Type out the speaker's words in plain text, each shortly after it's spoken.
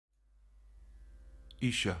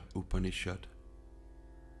Isha Upanishad.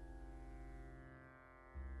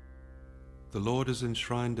 The Lord is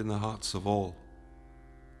enshrined in the hearts of all.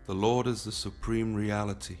 The Lord is the supreme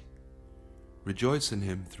reality. Rejoice in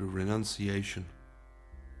Him through renunciation.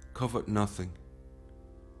 Covet nothing.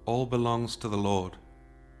 All belongs to the Lord.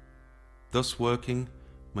 Thus working,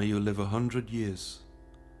 may you live 100 years.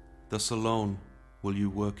 Thus alone will you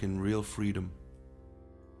work in real freedom.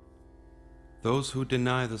 Those who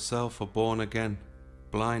deny the self are born again,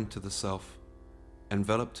 blind to the self,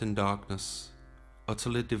 enveloped in darkness,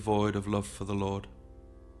 utterly devoid of love for the Lord.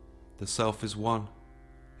 The self is one,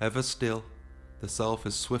 ever still. The self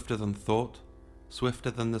is swifter than thought,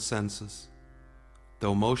 swifter than the senses.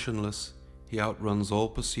 Though motionless, he outruns all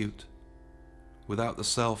pursuit. Without the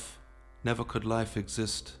self, never could life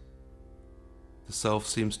exist. The self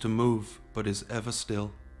seems to move, but is ever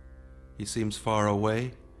still. He seems far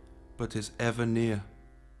away, but is ever near.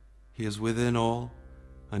 He is within all,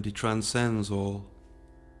 and he transcends all.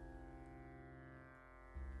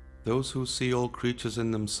 Those who see all creatures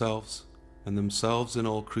in themselves, and themselves in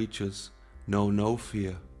all creatures, know no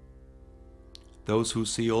fear. Those who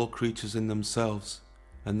see all creatures in themselves,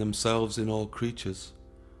 and themselves in all creatures,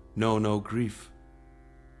 know no grief.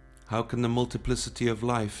 How can the multiplicity of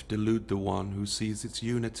life delude the one who sees its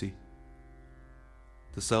unity?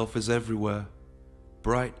 The self is everywhere.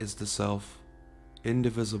 Bright is the self,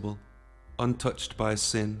 indivisible, untouched by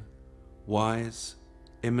sin, wise,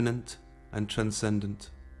 immanent, and transcendent.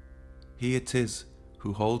 He it is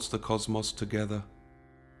who holds the cosmos together.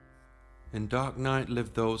 In dark night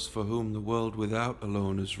live those for whom the world without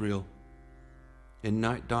alone is real. In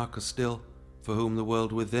night darker still, for whom the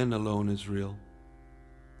world within alone is real.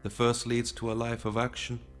 The first leads to a life of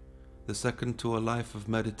action, the second to a life of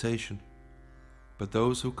meditation. But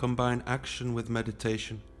those who combine action with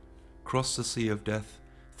meditation cross the sea of death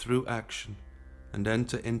through action and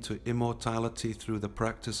enter into immortality through the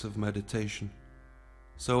practice of meditation.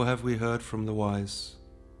 So have we heard from the wise.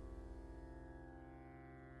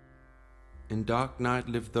 In dark night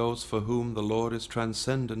live those for whom the Lord is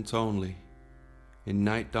transcendent only. In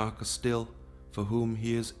night darker still, for whom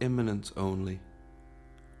He is immanent only.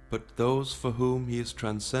 But those for whom He is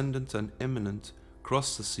transcendent and immanent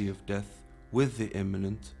cross the sea of death with the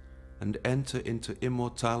immanent and enter into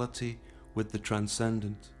immortality with the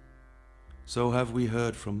transcendent. So have we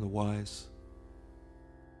heard from the wise.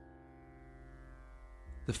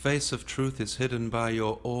 The face of truth is hidden by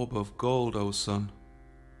your orb of gold, O Sun.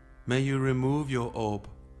 May you remove your orb,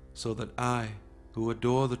 so that I, who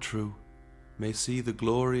adore the true, may see the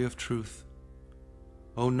glory of truth.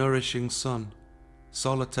 O nourishing Sun,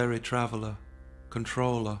 solitary traveler,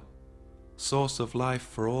 controller, source of life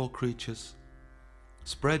for all creatures,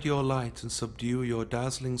 spread your light and subdue your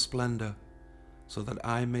dazzling splendor, so that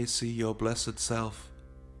I may see your blessed self.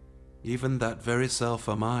 Even that very self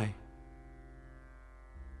am I.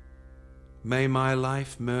 May my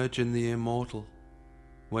life merge in the immortal,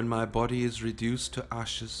 when my body is reduced to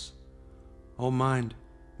ashes. O mind,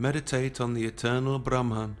 meditate on the eternal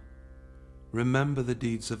Brahman. Remember the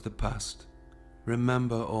deeds of the past.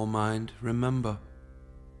 Remember, O mind, remember.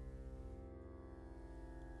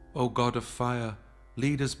 O God of fire,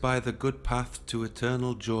 lead us by the good path to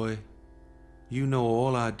eternal joy. You know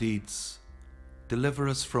all our deeds. Deliver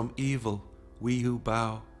us from evil, we who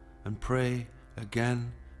bow and pray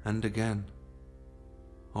again and again.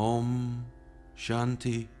 Om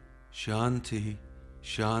Shanti, Shanti,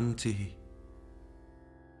 Shanti.